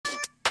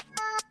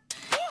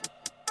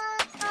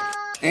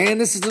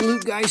And this is the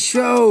Loot Guy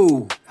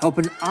Show,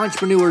 helping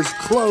entrepreneurs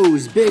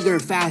close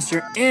bigger,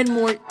 faster, and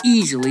more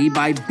easily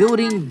by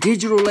building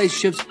digital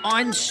relationships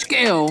on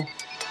scale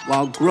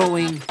while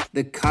growing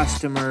the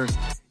customer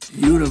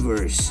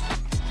universe.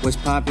 What's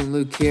poppin',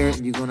 Luke here,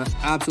 and you're going to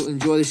absolutely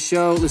enjoy the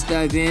show. Let's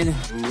dive in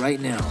right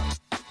now.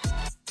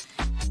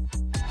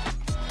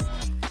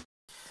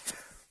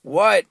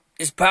 What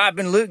is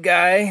poppin', Luke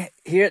Guy,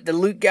 here at the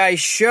Luke Guy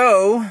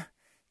Show.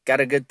 Got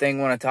a good thing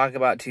I want to talk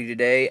about to you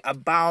today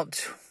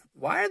about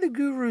why are the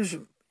gurus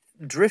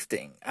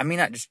drifting? I mean,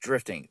 not just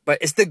drifting, but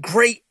it's the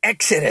great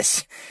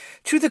exodus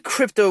to the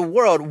crypto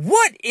world.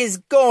 What is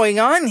going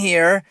on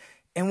here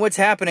and what's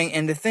happening,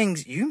 and the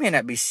things you may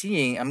not be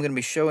seeing, I'm going to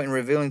be showing and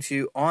revealing to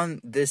you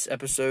on this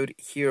episode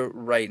here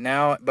right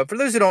now. But for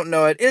those who don't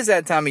know, it is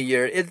that time of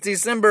year. It's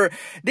December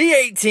the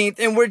 18th,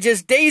 and we're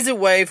just days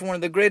away from one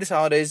of the greatest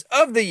holidays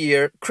of the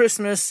year,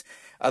 Christmas.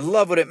 I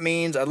love what it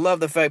means. I love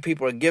the fact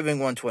people are giving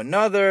one to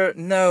another.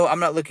 No, I'm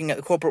not looking at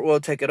the corporate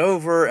world take it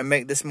over and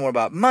make this more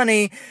about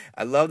money.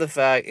 I love the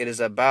fact it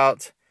is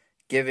about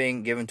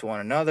giving to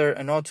one another,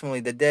 and ultimately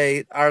the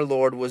day our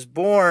Lord was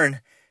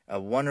born. A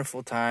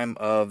wonderful time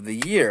of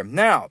the year.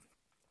 Now,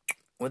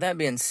 with that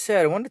being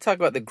said, I wanted to talk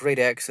about the great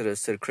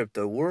exodus to the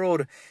crypto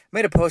world. I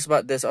made a post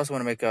about this. I also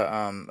want to make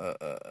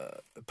a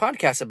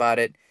podcast about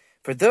it.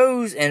 For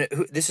those, and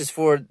this is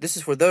for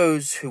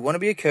those who want to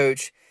be a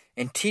coach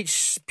and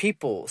teach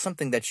people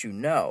something that you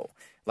know.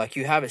 Like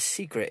you have a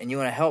secret and you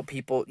want to help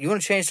people, you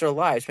want to change their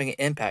lives, make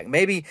an impact.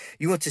 Maybe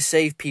you want to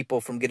save people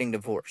from getting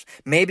divorced.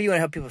 Maybe you want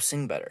to help people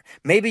sing better.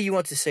 Maybe you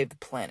want to save the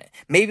planet.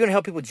 Maybe you want to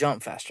help people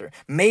jump faster.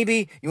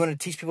 Maybe you want to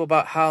teach people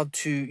about how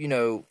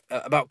to,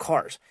 about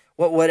cars.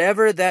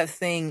 Whatever that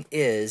thing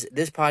is,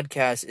 this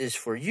podcast is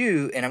for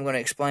you, and I'm going to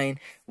explain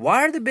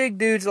why are the big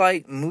dudes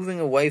like moving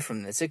away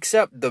from this,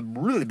 except the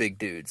really big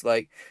dudes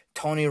like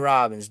Tony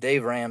Robbins,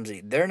 Dave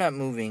Ramsey. They're not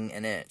moving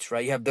an inch,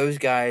 right? You have those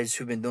guys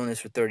who've been doing this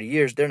for 30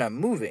 years. They're not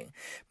moving.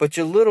 But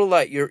your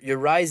little, your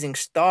rising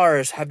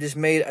stars have just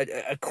made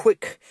a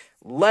quick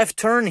left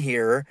turn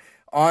here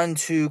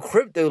onto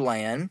crypto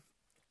land.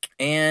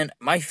 And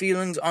my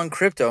feelings on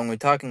crypto, and we're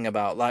talking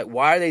about,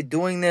 why are they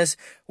doing this?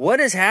 What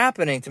is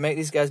happening to make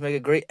these guys make a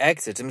great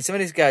exit? I mean, some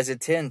of these guys are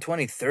 10,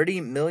 20,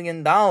 $30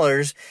 million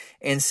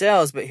in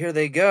sales, but here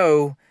they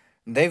go.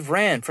 They've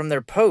ran from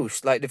their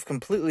post, they've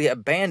completely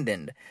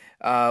abandoned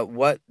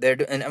what they're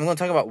doing. And I'm going to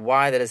talk about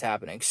why that is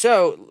happening.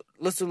 So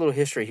let's do a little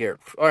history here.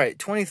 All right,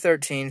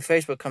 2013,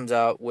 Facebook comes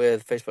out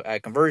with Facebook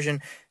ad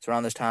conversion. It's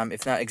around this time,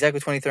 if not exactly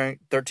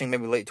 2013,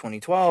 maybe late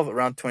 2012,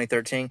 around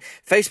 2013.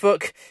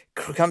 Facebook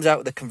comes out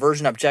with a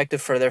conversion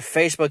objective for their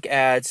Facebook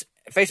ads.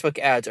 Facebook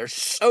ads are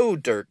so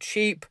dirt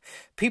cheap.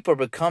 People are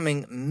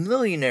becoming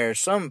millionaires,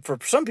 for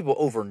some people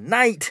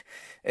overnight,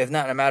 if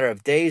not in a matter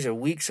of days or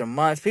weeks or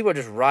months. People are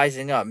just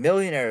rising up.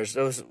 Millionaires,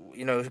 those,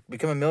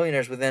 becoming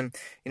millionaires within,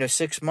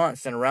 6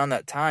 months and around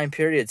that time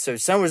period. So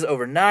some was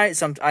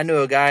overnight. I knew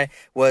a guy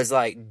was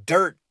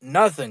dirt,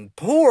 nothing,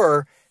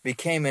 poor,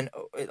 became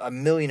a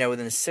millionaire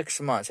within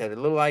 6 months. Had a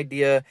little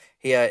idea.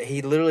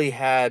 He literally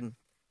had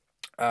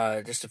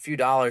just a few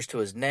dollars to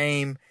his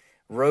name,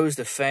 rose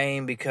to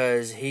fame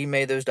because he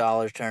made those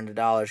dollars turn to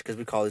dollars, because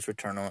we call this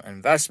return on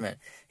investment.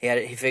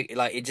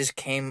 It just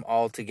came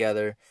all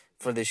together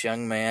for this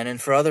young man and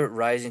for other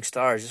rising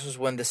stars. This was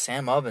when the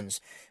Sam Ovens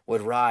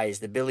would rise,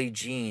 the Billie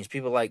Jeans,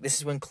 people this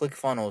is when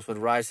ClickFunnels would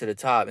rise to the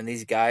top, and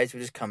these guys would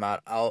just come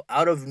out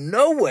of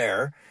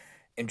nowhere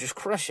and just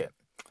crush it.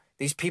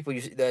 These people,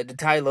 the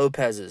Tai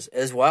Lopez's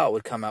as well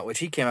would come out, which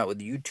he came out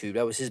with YouTube.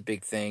 That was his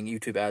big thing.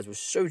 YouTube ads was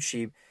so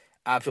cheap.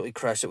 Absolutely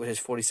crushed it with his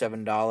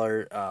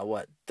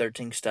 $47,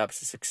 13 steps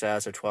to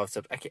success or 12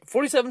 steps.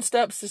 47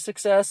 steps to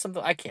success,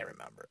 something. I can't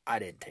remember. I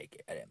didn't take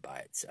it. I didn't buy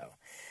it. So,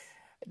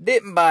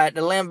 didn't buy it.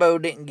 The Lambo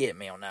didn't get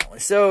me on that one.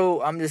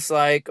 So, I'm just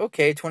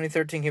okay,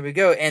 2013, here we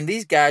go. And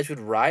these guys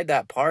would ride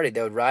that party.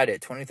 They would ride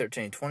it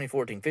 2013,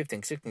 2014,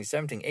 15, 16,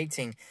 17,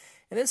 18.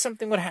 And then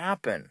something would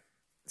happen.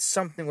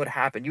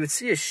 You would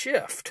see a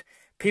shift.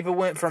 People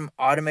went from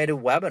automated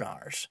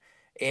webinars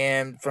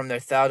and from their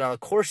 $1,000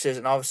 courses,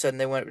 and all of a sudden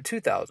they went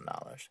to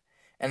 $2,000,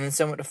 and then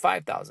some went to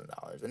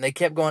 $5,000, and they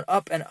kept going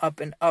up and up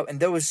and up, and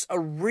there was a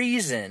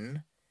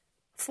reason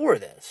for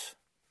this.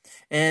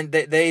 And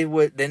they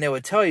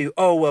would tell you,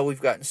 oh, well, we've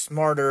gotten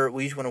smarter,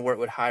 we just want to work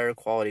with higher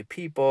quality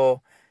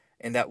people,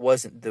 and that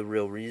wasn't the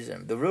real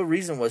reason. The real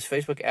reason was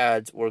Facebook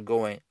ads were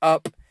going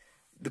up,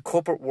 the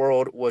corporate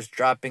world was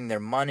dropping their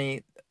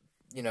money.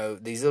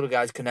 These little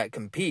guys could not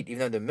compete, even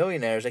though they're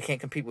millionaires, they can't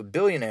compete with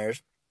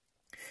billionaires.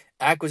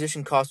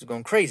 Acquisition costs were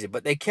going crazy,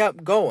 but they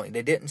kept going.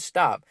 They didn't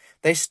stop.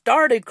 They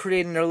started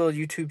creating their little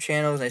YouTube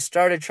channels, and they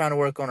started trying to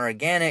work on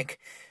organic,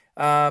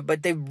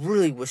 but they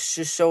really was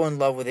just so in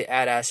love with the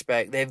ad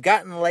aspect. They've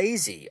gotten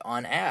lazy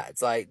on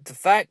ads. The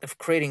fact of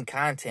creating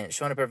content,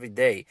 showing up every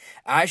day,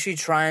 actually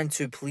trying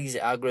to please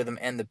the algorithm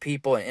and the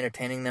people and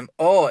entertaining them,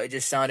 it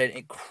just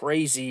sounded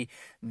crazy.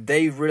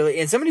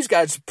 And some of these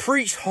guys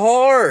preached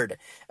hard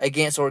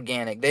against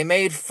organic. They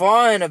made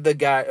fun of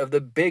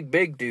the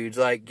big dudes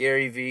like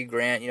Gary V,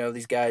 Grant,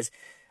 these guys,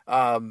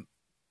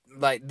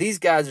 like, these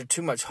guys are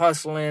too much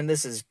hustling.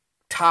 This is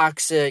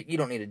toxic. You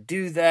don't need to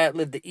do that.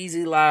 Live the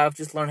easy life.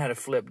 Just learn how to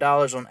flip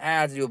dollars on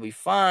ads. You'll be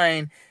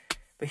fine.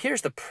 But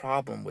here's the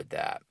problem with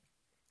that.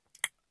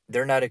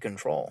 They're not in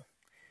control.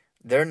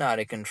 They're not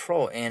in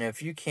control. And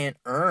if you can't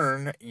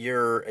earn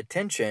your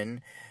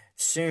attention,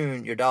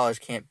 soon your dollars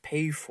can't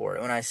pay for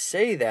it. When I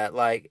say that,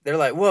 like, they're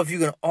like, well, if you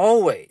can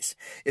always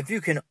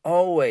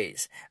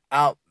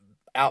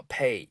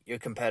outpay your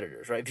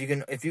competitors, right? If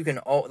you can,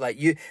 like,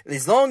 you,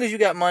 as long as you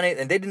got money,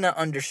 and they did not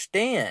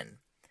understand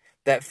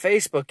that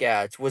Facebook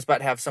ads was about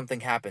to have something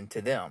happen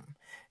to them,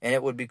 and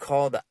it would be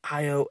called the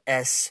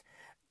iOS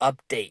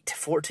update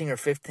 14 or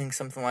 15,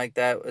 something like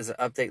that was an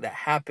update that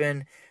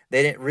happened.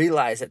 They didn't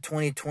realize that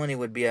 2020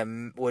 would be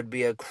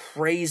a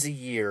crazy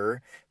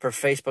year for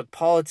Facebook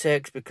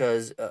politics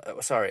because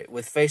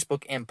with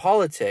Facebook and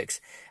politics,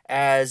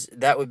 as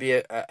that would be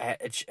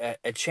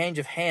a change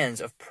of hands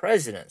of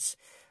presidents.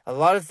 A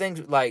lot of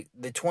things, like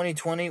the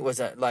 2020 was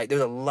there's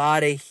a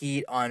lot of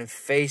heat on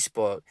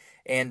Facebook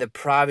and the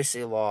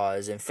privacy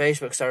laws, and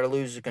Facebook started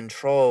losing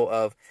control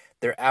of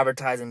their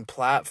advertising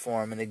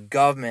platform, and the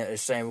government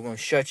is saying, we're going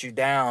to shut you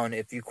down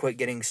if you quit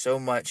getting so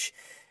much,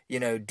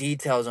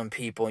 details on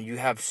people, and you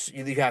have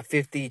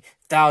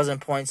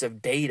 50,000 points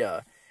of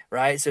data,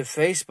 right? So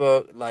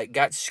Facebook,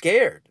 got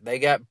scared. They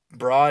got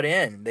brought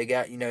in. They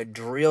got,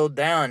 drilled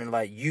down,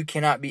 and, you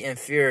cannot be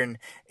interfering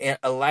in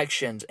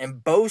elections.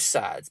 And both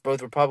sides,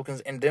 both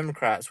Republicans and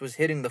Democrats, was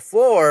hitting the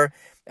floor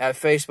at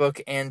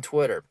Facebook and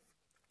Twitter.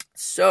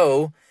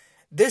 So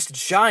this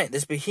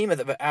behemoth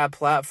of an ad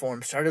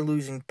platform started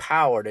losing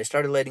power. They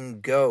started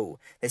letting go.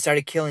 They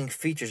started killing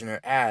features in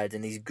their ads.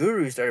 And these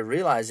gurus started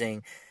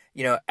realizing,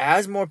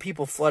 as more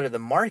people flooded the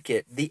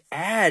market, the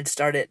ads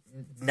started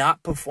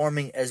not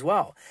performing as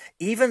well.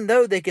 Even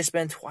though they could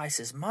spend twice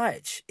as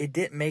much, it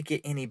didn't make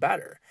it any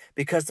better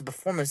because the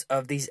performance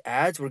of these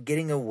ads were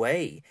getting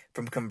away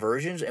from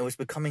conversions and was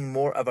becoming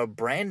more of a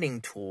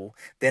branding tool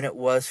than it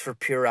was for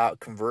pure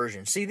out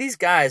conversion. See, these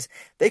guys,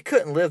 they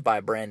couldn't live by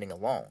branding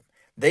alone.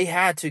 They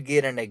had to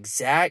get an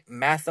exact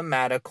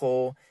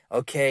mathematical,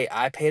 okay,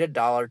 I paid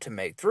 $1 to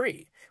make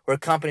 3. Where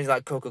companies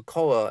like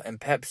Coca-Cola and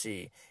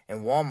Pepsi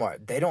and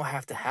Walmart, they don't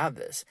have to have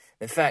this.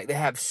 In fact, they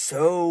have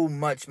so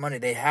much money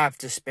they have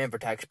to spend for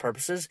tax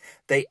purposes.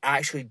 They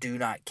actually do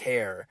not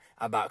care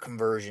about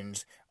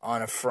conversions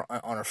on a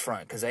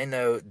front because they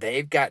know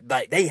they've got,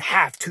 they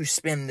have to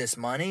spend this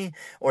money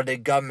or the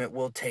government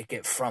will take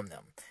it from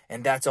them.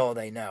 And that's all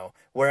they know.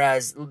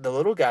 Whereas the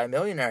little guy,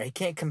 millionaire, he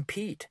can't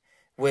compete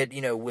with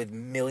 $1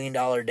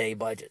 million day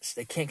budgets.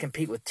 They can't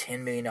compete with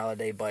 $10 million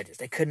day budgets.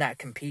 They could not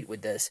compete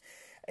with this.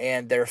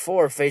 And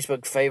therefore,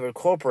 Facebook favored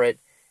corporate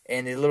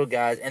and the little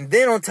guys. And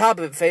then on top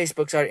of it,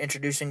 Facebook started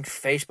introducing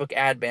Facebook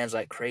ad bans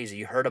like crazy.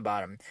 You heard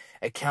about them.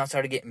 Accounts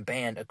started getting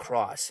banned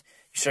across.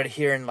 You started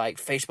hearing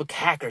Facebook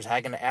hackers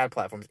hacking the ad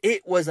platforms.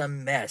 It was a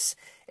mess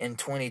in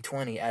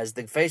 2020 as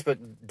the Facebook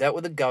dealt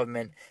with the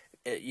government.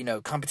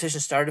 Competition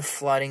started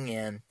flooding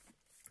in.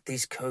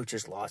 These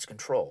coaches lost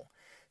control.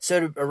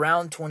 So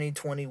around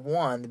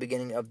 2021, the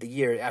beginning of the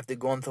year, after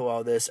going through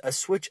all this, a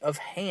switch of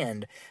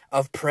hand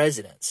of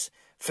presidents.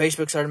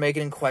 Facebook started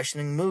making and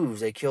questioning moves.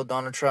 They killed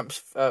Donald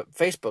Trump's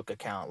Facebook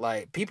account.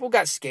 People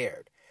got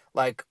scared.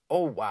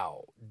 Oh,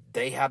 wow,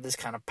 they have this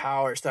kind of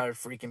power. It started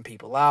freaking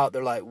people out.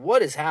 They're like,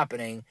 what is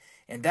happening?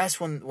 And that's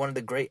when one of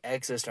the great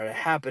exits started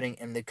happening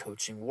in the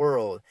coaching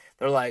world.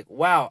 They're like,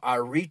 wow,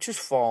 our reach is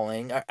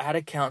falling. Our ad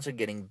accounts are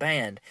getting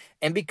banned.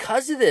 And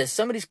because of this,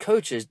 some of these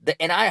coaches,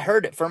 and I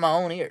heard it from my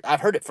own ears.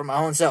 I've heard it from my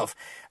own self,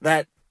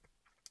 that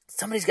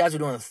some of these guys were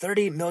doing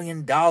 $30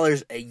 million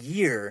a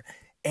year.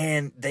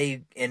 And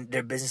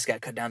their business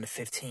got cut down to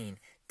 15,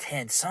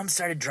 10. Some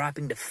started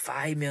dropping to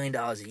 $5 million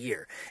a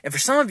year. And for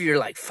some of you, you're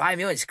like, $5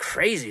 million is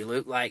crazy,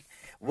 Luke.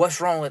 What's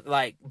wrong with,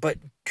 but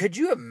could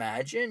you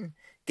imagine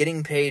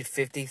getting paid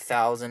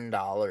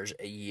 $50,000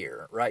 a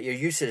year, right? You're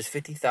used to this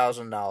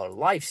 $50,000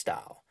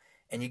 lifestyle,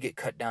 and you get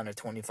cut down to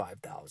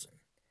 $25,000.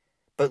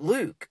 But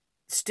Luke,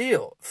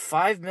 still,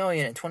 $5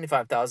 million and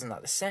 $25,000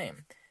 not the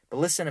same. But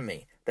listen to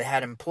me. They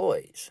had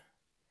employees.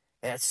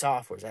 They had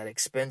softwares. They had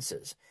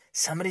expenses.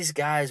 Some of these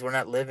guys were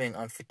not living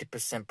on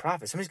 50%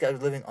 profits. Some of these guys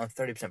were living on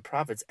 30%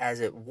 profits as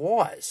it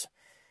was.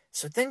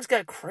 So things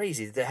got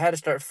crazy. They had to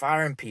start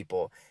firing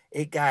people.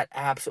 It got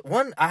I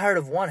heard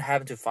of one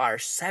having to fire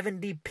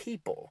 70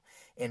 people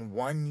in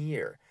 1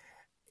 year.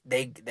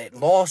 They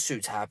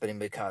lawsuits happening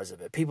because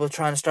of it. People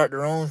trying to start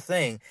their own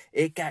thing.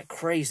 It got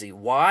crazy.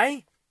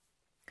 Why?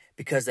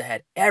 Because they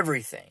had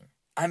everything.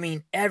 I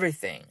mean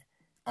everything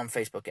on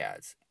Facebook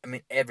ads. I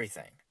mean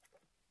everything.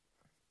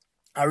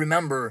 I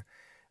remember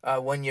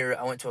 1 year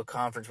I went to a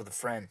conference with a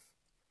friend,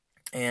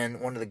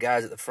 and one of the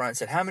guys at the front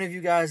said, how many of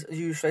you guys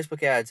use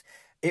Facebook ads?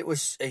 It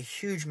was a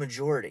huge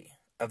majority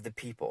of the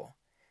people.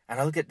 And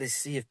I looked at this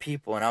sea of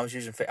people, and I was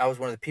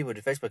one of the people who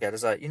did Facebook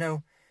ads. I was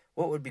like,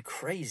 what would be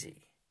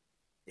crazy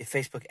if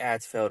Facebook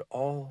ads failed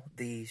all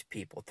these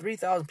people?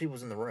 3,000 people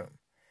was in the room.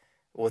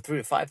 Well,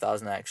 3,000 to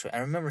 5,000 actually. I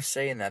remember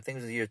saying that. I think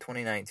it was the year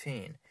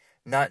 2019.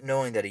 Not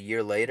knowing that a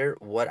year later,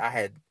 what I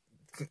had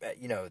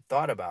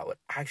thought about what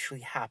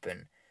actually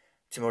happened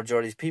to the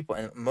majority of these people.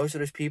 And most of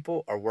those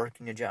people are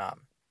working a job.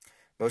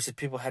 Most of the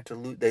people had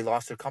to they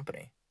lost their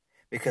company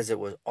because it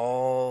was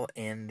all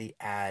in the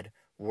ad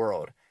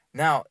world.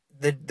 Now,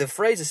 the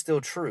phrase is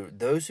still true.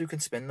 Those who can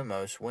spend the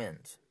most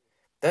wins.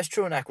 That's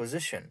true in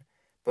acquisition.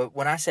 But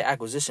when I say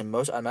acquisition,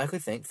 most automatically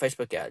think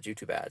Facebook ads,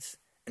 YouTube ads.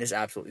 And it's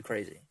absolutely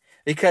crazy.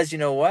 Because you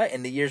know what?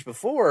 In the years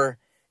before,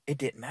 it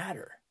didn't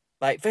matter.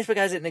 Like, Facebook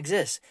ads didn't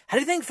exist. How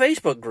do you think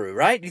Facebook grew,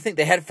 right? Do you think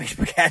they had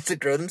Facebook ads to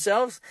grow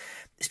themselves?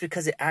 It's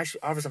because it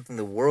actually offers something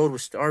the world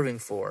was starving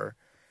for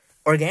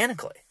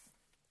organically.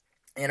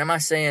 And am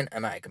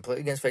I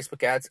completely against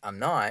Facebook ads? I'm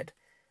not.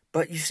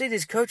 But you see,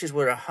 these coaches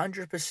were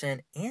 100%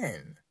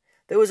 in.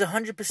 There was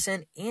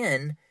 100%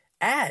 in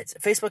ads,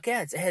 Facebook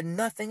ads. They had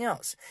nothing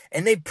else.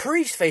 And they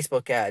preached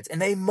Facebook ads.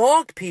 And they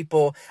mocked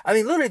people. I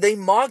mean, literally, they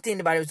mocked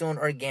anybody who was doing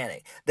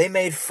organic. They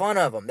made fun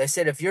of them. They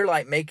said, if you're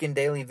like making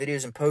daily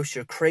videos and posts,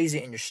 you're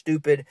crazy and you're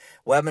stupid.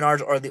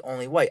 Webinars are the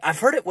only way. I've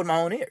heard it with my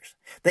own ears.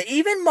 They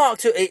even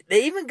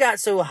they even got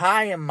so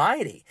high and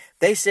mighty.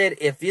 They said,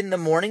 if in the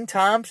morning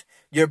times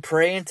you're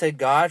praying to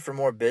God for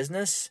more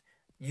business,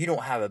 you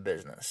don't have a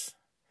business.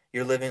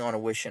 You're living on a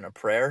wish and a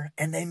prayer.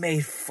 And they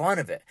made fun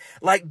of it.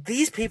 Like,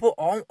 these people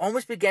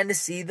almost began to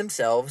see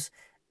themselves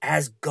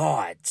as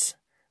gods.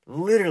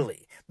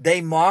 Literally.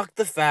 They mocked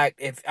the fact,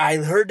 if I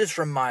heard this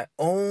from my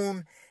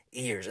own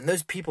ears, and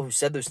those people who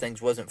said those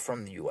things wasn't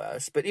from the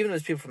U.S., but even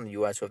those people from the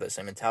U.S. who have that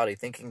same mentality,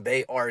 thinking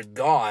they are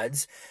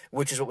gods,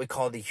 which is what we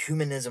call the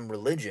humanism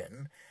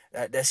religion.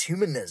 That's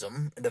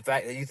humanism, the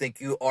fact that you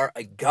think you are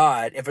a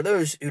god. And for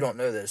those who don't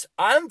know this,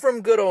 I'm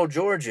from good old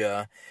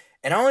Georgia,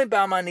 and I only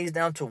bow my knees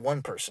down to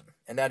one person,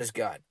 and that is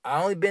God.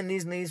 I only bend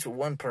these knees for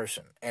one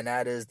person, and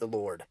that is the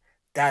Lord.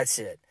 That's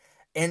it.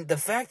 And the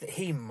fact that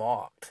he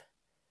mocked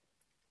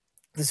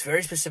this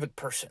very specific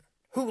person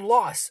who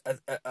lost,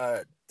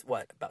 about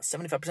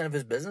 75% of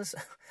his business?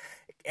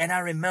 And I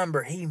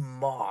remember he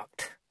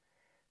mocked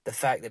the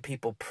fact that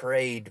people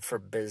prayed for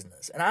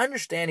business. And I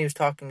understand he was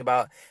talking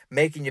about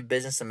making your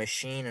business a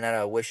machine and not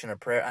a wish and a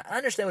prayer. I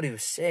understand what he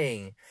was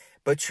saying,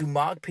 but to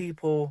mock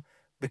people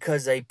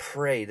because they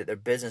prayed that their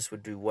business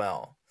would do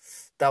well,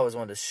 that was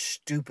one of the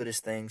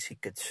stupidest things he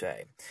could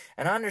say.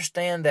 And I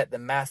understand that the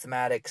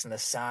mathematics and the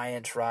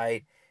science,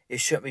 right, it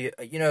shouldn't be,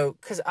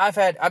 because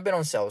I've been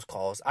on sales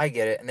calls. I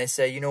get it. And they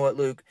say, you know what,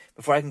 Luke,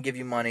 before I can give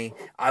you money,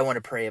 I want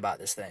to pray about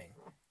this thing.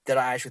 Did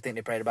I actually think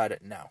they prayed about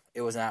it? No.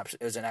 It was an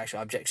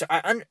actual objection. So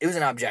it was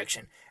an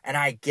objection. And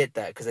I get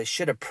that because they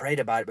should have prayed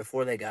about it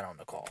before they got on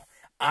the call.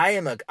 I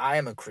am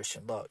a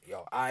Christian. Look,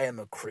 y'all, I am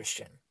a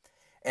Christian.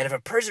 And if a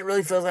person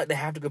really feels like they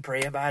have to go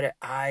pray about it,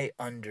 I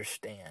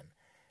understand.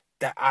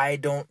 That I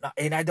don't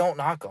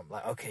knock them.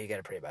 Like, okay, you got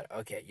to pray about it.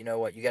 Okay, you know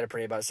what? You got to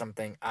pray about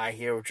something. I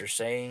hear what you're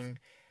saying.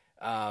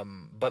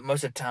 But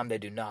most of the time they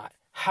do not.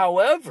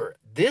 However,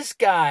 this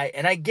guy,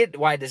 and I get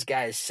why this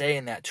guy is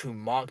saying that to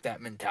mock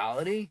that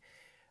mentality,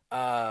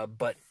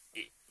 but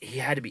he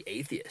had to be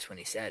atheist when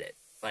he said it.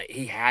 Like,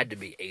 he had to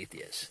be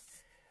atheist.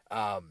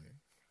 And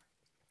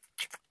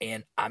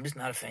I'm just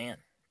not a fan.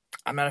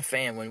 I'm not a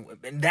fan.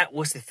 And that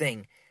was the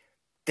thing.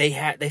 They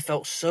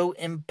felt so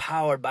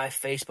empowered by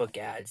Facebook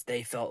ads.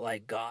 They felt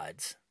like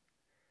gods.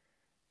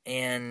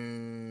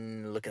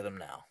 And look at them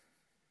now.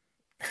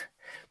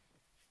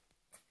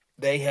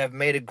 They have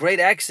made a great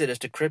exodus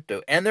to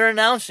crypto, and they're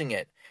announcing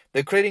it.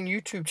 They're creating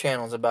YouTube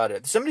channels about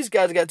it. Some of these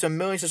guys got to 1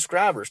 million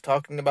subscribers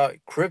talking about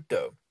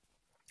crypto.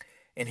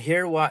 And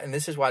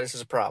this is why this is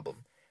a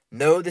problem.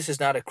 No, this is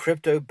not a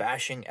crypto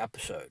bashing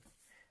episode.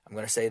 I'm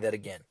going to say that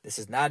again. This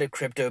is not a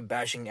crypto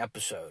bashing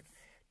episode.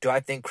 Do I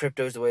think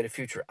crypto is the way of the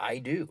future? I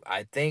do.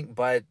 I think,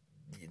 but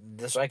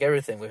just like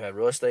everything, we've had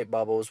real estate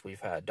bubbles,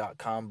 we've had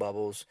 .com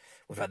bubbles,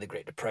 we've had the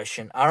Great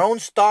Depression. Our own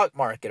stock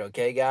market,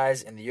 okay,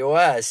 guys, in the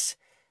U.S.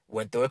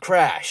 went through a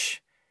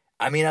crash.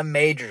 I mean, a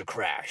major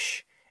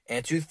crash.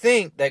 And to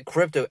think that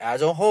crypto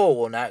as a whole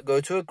will not go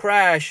to a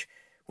crash,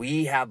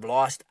 we have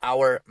lost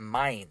our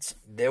minds.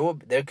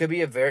 There could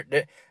be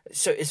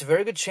so it's a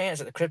very good chance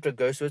that the crypto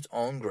goes through its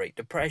own Great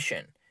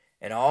Depression.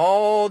 And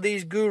all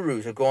these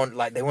gurus are going,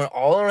 like, they went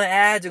all on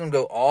ads, they're going to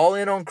go all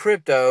in on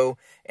crypto,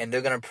 and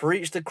they're going to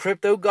preach the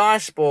crypto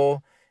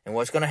gospel, and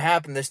what's going to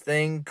happen, this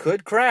thing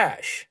could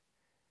crash.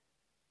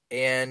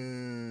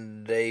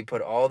 And they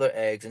put all their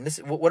eggs, and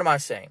what am I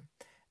saying?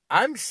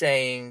 I'm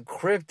saying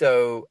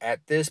crypto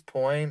at this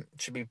point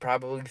should be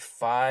probably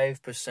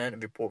 5%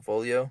 of your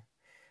portfolio,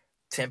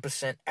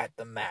 10% at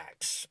the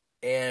max.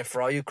 And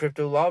for all you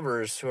crypto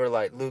lovers who are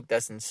like, Luke,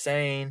 that's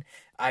insane.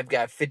 I've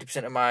got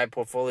 50% of my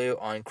portfolio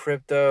on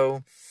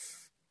crypto.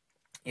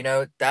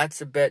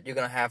 That's a bet you're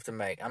going to have to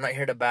make. I'm not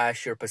here to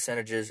bash your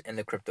percentages in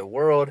the crypto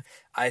world.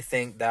 I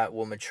think that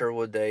will mature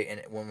one day, and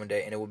it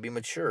will be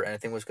mature. And I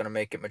think what's going to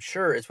make it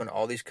mature is when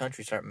all these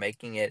countries start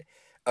making it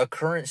a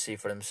currency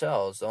for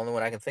themselves. The only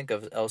one I can think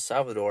of is El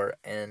Salvador,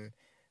 and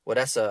well,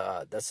 that's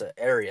a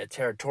area,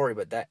 territory,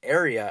 but that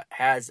area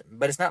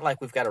but it's not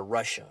like we've got a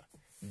Russia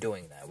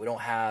doing that. We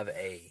don't have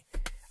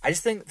I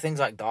just think things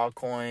like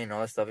Dogecoin and all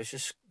that stuff, it's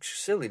just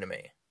silly to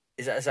me.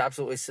 It's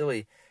absolutely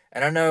silly.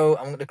 And I know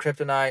the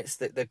Kryptonites,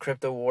 the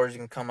crypto wars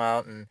can come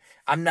out, and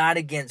I'm not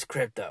against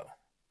crypto.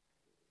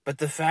 But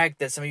the fact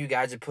that some of you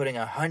guys are putting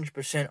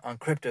 100% on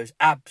crypto is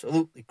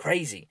absolutely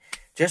crazy.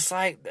 Just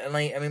like, I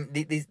mean,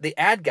 the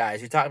ad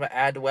guys who talk about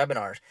ad to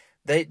webinars,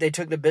 they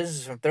took the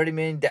business from 30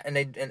 million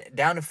and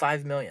down to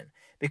 5 million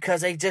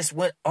because they just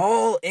went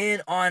all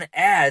in on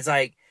ads.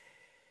 Like,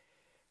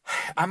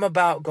 I'm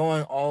about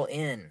going all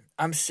in.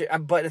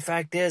 But the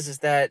fact is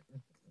that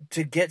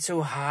to get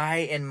so high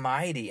and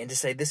mighty and to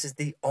say this is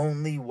the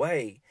only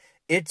way,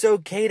 it's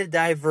okay to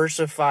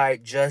diversify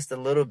just a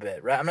little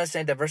bit, right? I'm not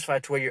saying diversify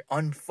to where you're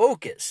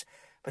unfocused,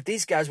 but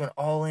these guys went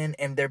all in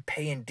and they're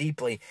paying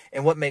deeply.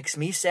 And what makes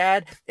me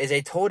sad is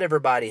they told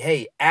everybody,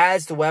 hey,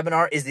 ads to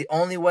webinar is the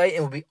only way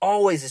and will be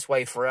always this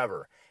way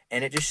forever.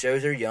 And it just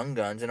shows they're young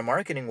guns in a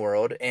marketing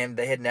world, and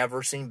they had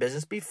never seen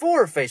business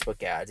before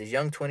Facebook ads. These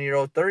young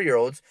 20-year-old,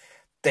 30-year-olds,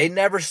 they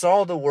never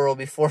saw the world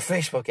before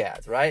Facebook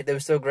ads, right? They were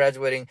still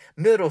graduating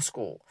middle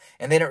school.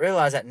 And they didn't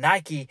realize that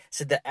Nike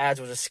said that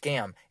ads was a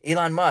scam.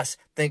 Elon Musk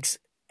thinks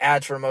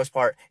ads, for the most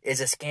part,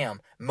 is a scam.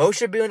 Most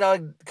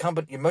billion-dollar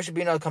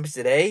companies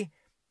today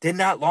did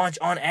not launch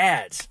on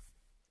ads,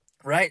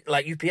 right?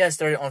 Like UPS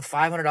started on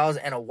 $500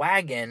 and a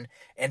wagon,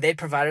 and they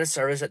provided a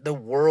service that the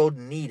world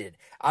needed.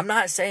 I'm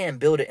not saying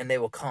build it and they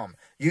will come.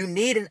 You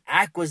need an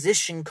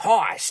acquisition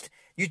cost.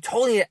 You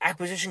totally need an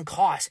acquisition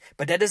cost,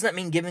 but that does not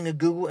mean giving a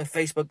Google and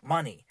Facebook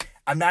money.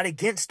 I'm not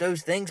against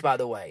those things, by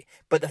the way.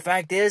 But the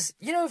fact is,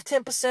 if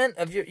 10%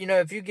 of your,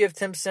 if you give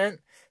 10%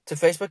 to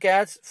Facebook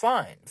ads,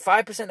 fine.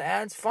 5%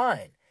 ads,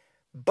 fine.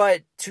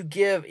 But to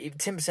give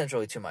 10% is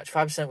really too much.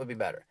 5% would be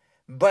better.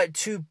 But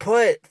to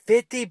put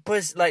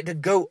 50%, like to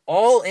go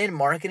all in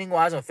marketing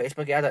wise on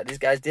Facebook ads like these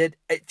guys did,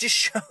 it just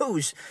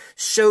shows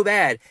so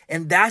bad.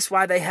 And that's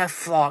why they have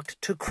flocked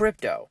to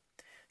crypto.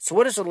 So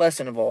what is the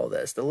lesson of all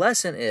this? The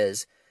lesson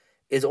is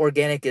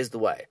organic is the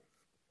way.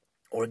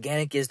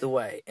 Organic is the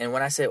way. And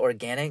when I say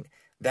organic,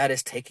 that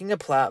is taking a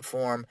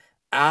platform,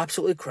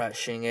 absolutely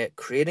crushing it,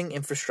 creating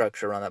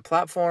infrastructure around that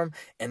platform,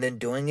 and then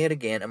doing it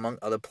again among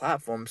other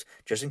platforms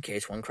just in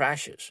case one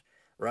crashes.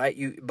 Right?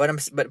 But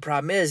the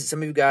problem is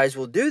some of you guys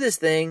will do this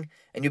thing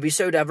and you'll be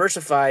so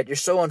diversified, you're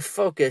so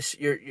unfocused,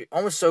 you're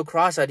almost so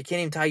cross-eyed you can't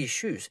even tie your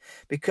shoes.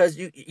 Because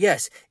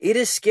yes, it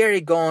is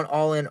scary going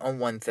all in on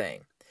one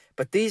thing.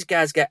 But these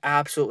guys got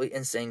absolutely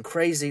insane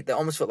crazy. They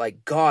almost felt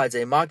like gods.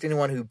 They mocked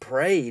anyone who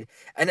prayed.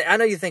 And I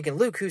know you're thinking,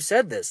 Luke, who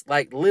said this?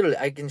 Like literally,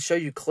 I can show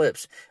you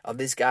clips of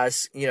these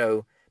guys,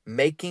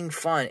 making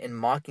fun and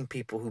mocking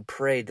people who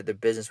prayed that their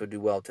business would do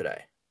well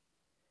today.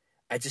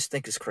 I just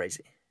think it's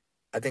crazy.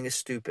 I think it's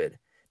stupid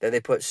that they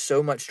put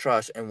so much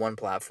trust in one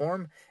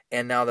platform,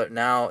 and now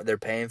they're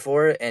paying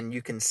for it, and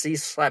you can see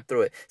slap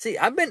through it. See,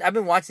 I've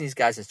been watching these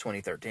guys since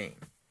 2013.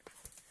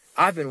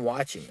 I've been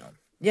watching them.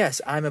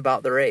 Yes, I'm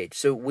about their age,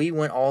 so we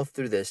went all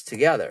through this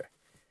together.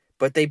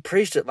 But they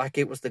preached it like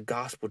it was the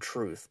gospel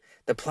truth.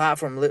 The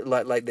platform,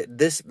 like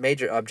this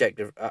major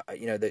objective,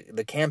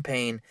 the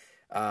campaign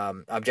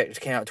objectives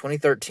came out in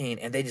 2013,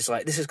 and they just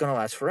this is going to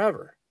last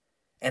forever.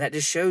 And that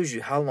just shows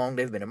you how long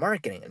they've been in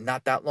marketing.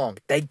 Not that long.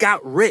 They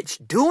got rich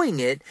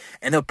doing it,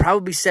 and they'll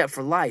probably be set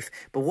for life.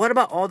 But what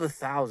about all the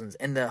thousands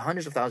and the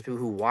hundreds of thousands of people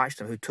who watched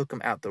them, who took them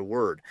at their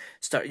word,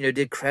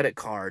 did credit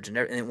cards and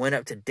it went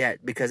up to debt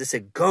because they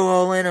said, go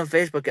all in on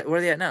Facebook. Where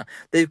are they at now?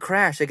 They've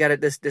crashed. They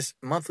got this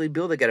monthly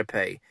bill they got to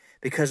pay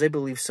because they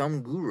believe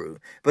some guru.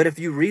 But if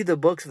you read the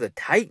books of the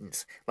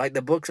titans, like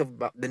the books of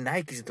the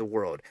Nikes of the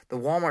world, the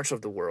Walmarts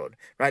of the world,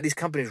 right? These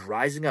companies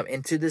rising up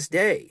into this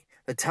day,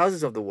 the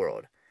Teslas of the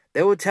world,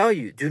 they will tell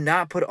you, do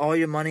not put all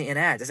your money in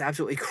ads. That's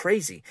absolutely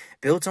crazy.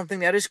 Build something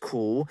that is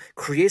cool,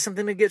 create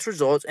something that gets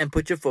results, and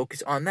put your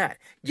focus on that.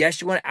 Yes,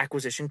 you want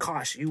acquisition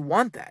costs. You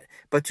want that.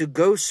 But to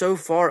go so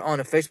far on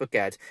a Facebook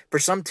ads, for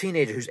some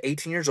teenager who's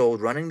 18 years old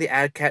running the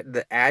ad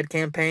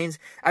campaigns,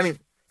 I mean,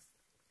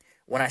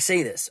 when I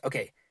say this,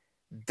 okay,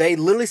 they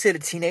literally say the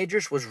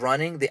teenagers was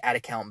running the ad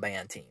account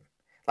ban team.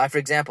 Like, for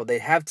example, they'd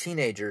have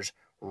teenagers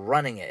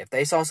running it. If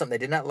they saw something they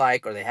did not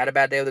like or they had a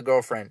bad day with a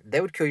girlfriend, they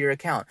would kill your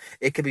account.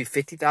 It could be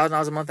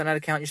 $50,000 a month on that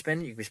account you're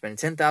spending. You could be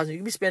spending $10,000. You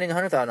could be spending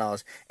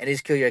 $100,000 and they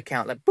just kill your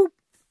account. Like, boop,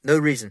 no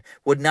reason.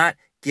 Would not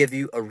give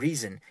you a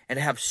reason and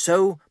have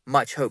so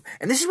much hope.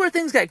 And this is where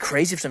things got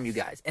crazy for some of you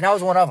guys. And I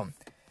was one of them.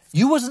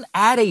 You was an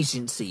ad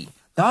agency.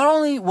 Not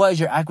only was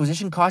your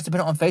acquisition cost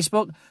dependent on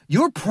Facebook,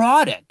 your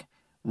product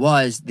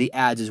was the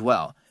ads as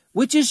well.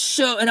 Which is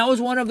so, and I was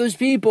one of those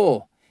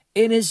people.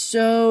 It is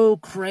so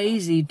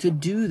crazy to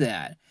do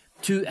that.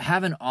 To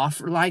have an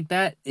offer like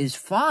that is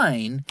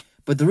fine,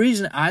 but the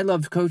reason I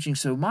love coaching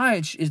so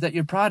much is that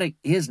your product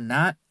is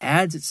not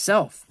ads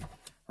itself,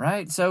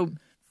 right? So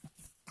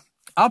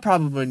I'll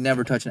probably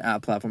never touch an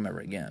ad platform ever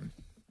again.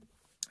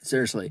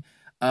 Seriously,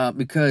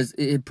 because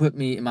it put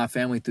me and my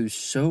family through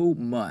so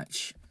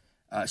much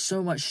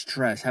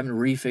stress, having to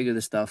refigure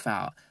this stuff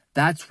out.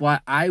 That's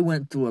why I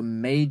went through a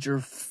major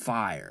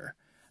fire,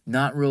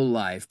 not real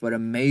life, but a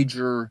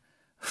major,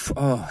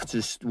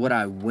 just what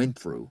I went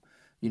through.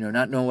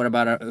 Not knowing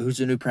who's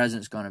the new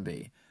president's going to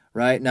be,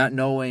 right? Not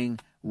knowing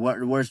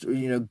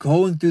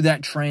going through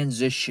that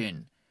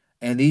transition.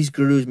 And these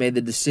gurus made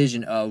the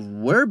decision of,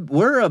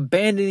 we're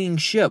abandoning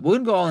ship. We're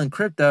going to go all in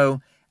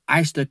crypto.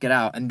 I stuck it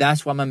out. And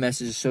that's why my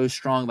message is so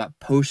strong about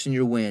posting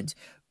your wins,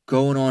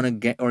 going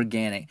on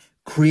organic,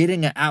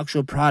 creating an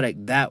actual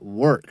product that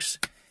works.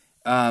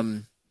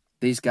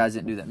 These guys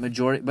didn't do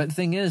that. But the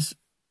thing is,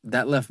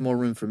 that left more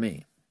room for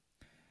me.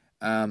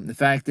 The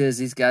fact is,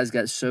 these guys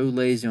got so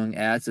lazy on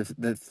ads.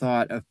 The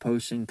thought of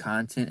posting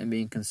content and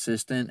being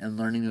consistent and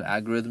learning new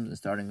algorithms and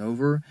starting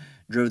over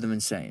drove them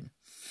insane.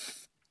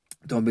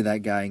 Don't be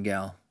that guy and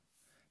gal.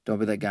 Don't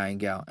be that guy and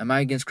gal. Am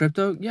I against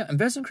crypto? Yeah,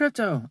 invest in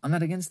crypto. I'm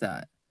not against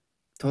that.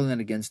 Totally not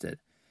against it.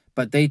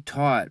 But they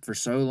taught for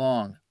so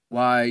long,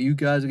 why you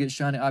guys will get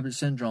shiny object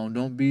syndrome.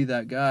 Don't be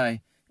that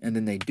guy. And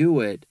then they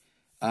do it.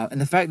 And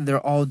the fact that they're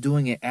all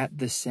doing it at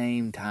the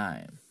same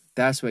time.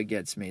 That's what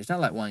gets me. It's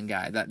not like one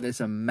guy. That's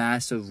a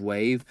massive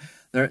wave.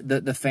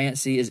 The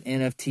fancy is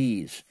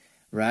NFTs,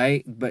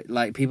 right? But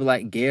like people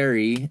like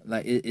Gary,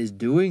 like is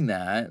doing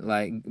that.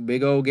 Like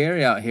big old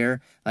Gary out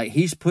here, like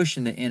he's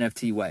pushing the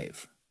NFT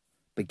wave.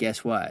 But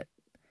guess what?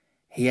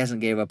 He hasn't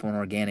gave up on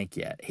organic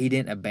yet. He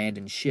didn't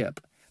abandon ship.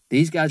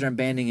 These guys are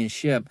abandoning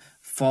ship,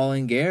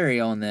 following Gary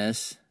on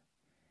this,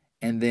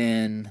 and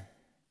then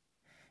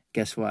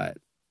guess what?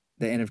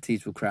 The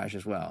NFTs will crash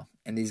as well.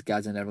 And these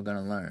guys are never going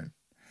to learn.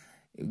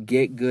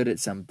 Get good at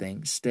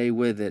something. Stay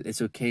with it.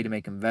 It's okay to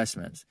make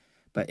investments.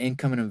 But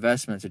income and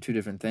investments are two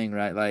different things,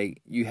 right?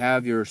 Like you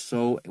have your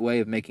sole way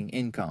of making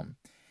income.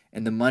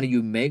 And the money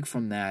you make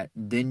from that,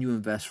 then you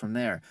invest from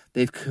there.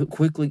 They've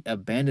quickly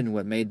abandoned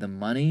what made them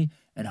money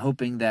and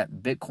hoping that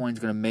Bitcoin's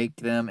going to make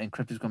them and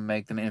crypto's going to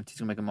make them, NFT's going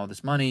to make them all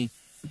this money.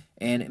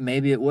 And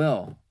maybe it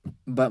will.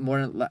 But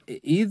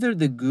either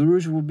the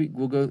gurus will be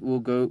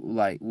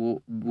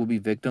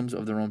victims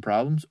of their own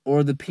problems,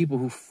 or the people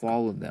who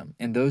follow them.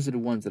 And those are the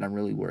ones that I'm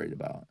really worried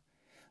about.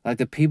 Like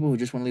the people who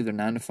just want to leave their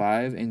 9 to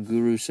 5 and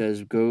guru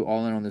says go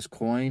all in on this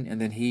coin and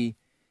then he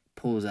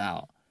pulls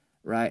out.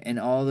 Right? And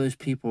all those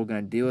people are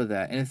going to deal with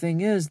that. And the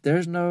thing is,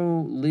 there's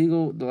no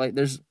legal,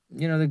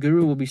 the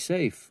guru will be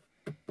safe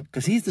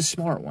because he's the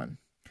smart one.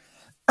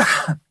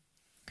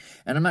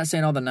 And I'm not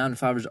saying all the 9 to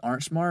 5ers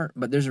aren't smart,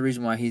 but there's a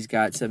reason why he's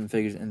got 7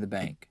 figures in the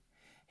bank.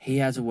 He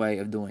has a way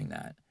of doing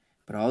that.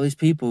 But all these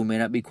people who may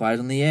not be quiet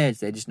on the edge,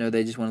 they just know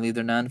they just want to leave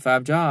their 9 to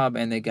 5 job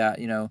and they got,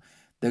 they're going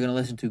to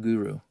listen to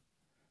Guru,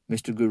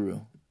 Mr. Guru.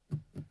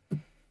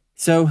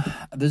 So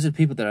those are the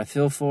people that I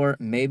feel for.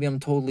 Maybe I'm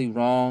totally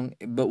wrong,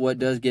 but what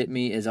does get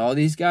me is all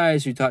these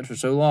guys who talked for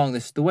so long,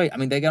 this is the way. I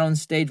mean, they got on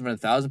stage in front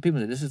of 1,000 people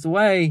and said, this is the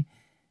way.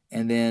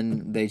 And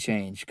then they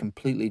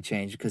completely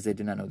changed because they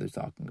did not know what they're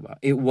talking about.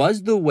 It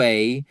was the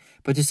way,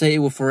 but to say it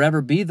will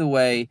forever be the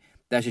way,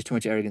 that's just too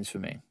much arrogance for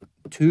me.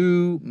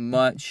 Too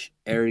much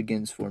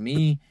arrogance for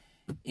me.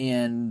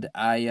 And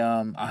I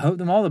hope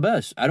them all the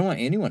best. I don't want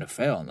anyone to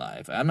fail in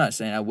life. I'm not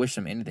saying I wish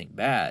them anything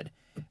bad.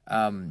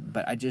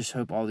 But I just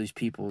hope all these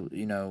people,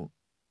 that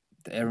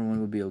everyone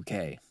will be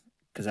okay.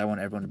 Because I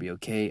want everyone to be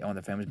okay. I want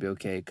the families to be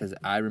okay. Because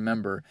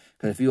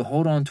if you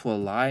hold on to a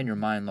lie in your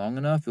mind long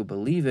enough, you'll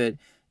believe it.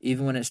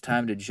 Even when it's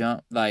time to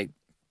jump, like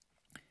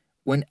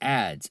when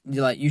ads,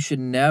 you should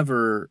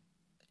never,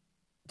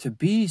 to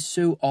be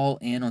so all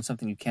in on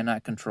something you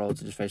cannot control,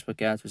 such as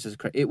Facebook ads, which is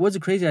it was a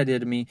crazy idea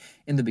to me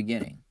in the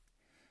beginning.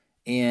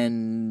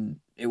 And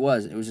it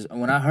was just,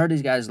 when I heard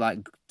these guys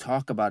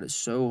talk about it,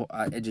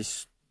 it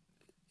just,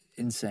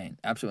 insane,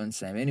 absolutely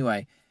insane.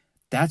 Anyway,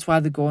 that's why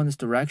they go in this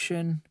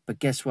direction. But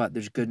guess what?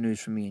 There's good news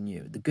for me and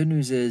you. The good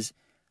news is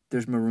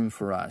there's more room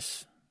for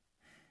us.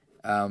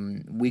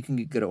 We can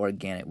get good at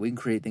organic. We can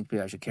create things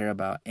people actually care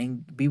about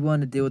and be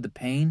willing to deal with the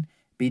pain,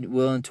 be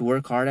willing to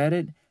work hard at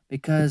it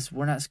because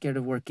we're not scared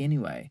of work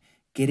anyway.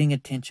 Getting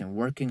attention,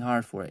 working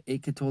hard for it,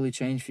 it could totally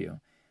change for you.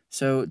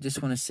 So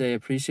just want to say I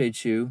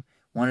appreciate you.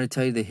 Wanted to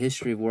tell you the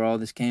history of where all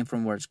this came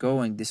from, where it's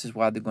going. This is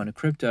why they're going to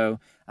crypto.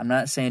 I'm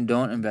not saying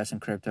don't invest in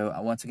crypto.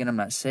 Once again, I'm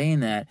not saying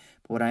that.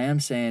 But what I am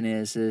saying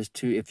is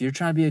if you're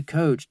trying to be a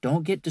coach,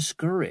 don't get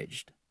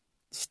discouraged.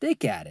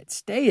 Stick at it.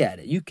 Stay at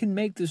it. You can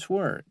make this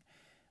work,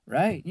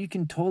 right? You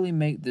can totally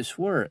make this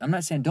work. I'm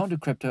not saying don't do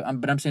crypto,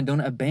 but I'm saying don't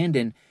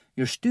abandon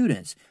your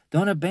students.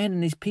 Don't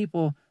abandon these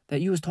people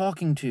that you was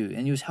talking to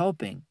and you was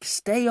helping.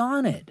 Stay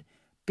on it.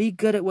 Be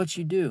good at what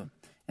you do.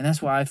 And that's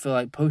why I feel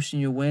like posting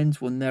your wins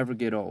will never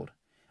get old.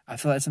 I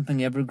feel like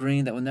something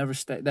evergreen that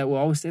will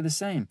always stay the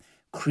same.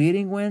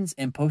 Creating wins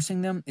and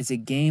posting them is a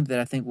game that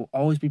I think will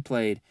always be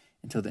played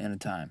until the end of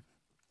time.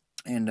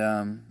 And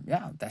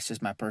that's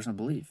just my personal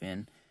belief.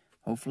 And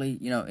hopefully,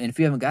 and if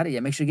you haven't got it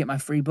yet, make sure you get my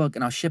free book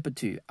and I'll ship it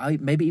to you. I'll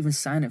maybe even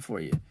sign it for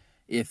you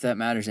if that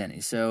matters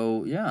any.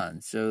 So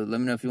so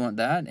let me know if you want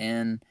that.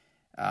 And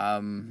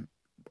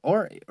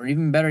or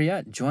even better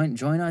yet, join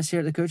us here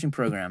at the coaching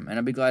program, and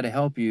I'll be glad to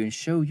help you and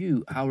show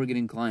you how we're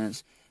getting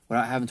clients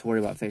without having to worry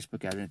about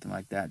Facebook ads or anything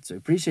like that. So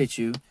appreciate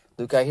you.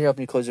 Luke out here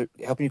helping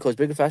you close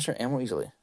bigger, faster, and more easily.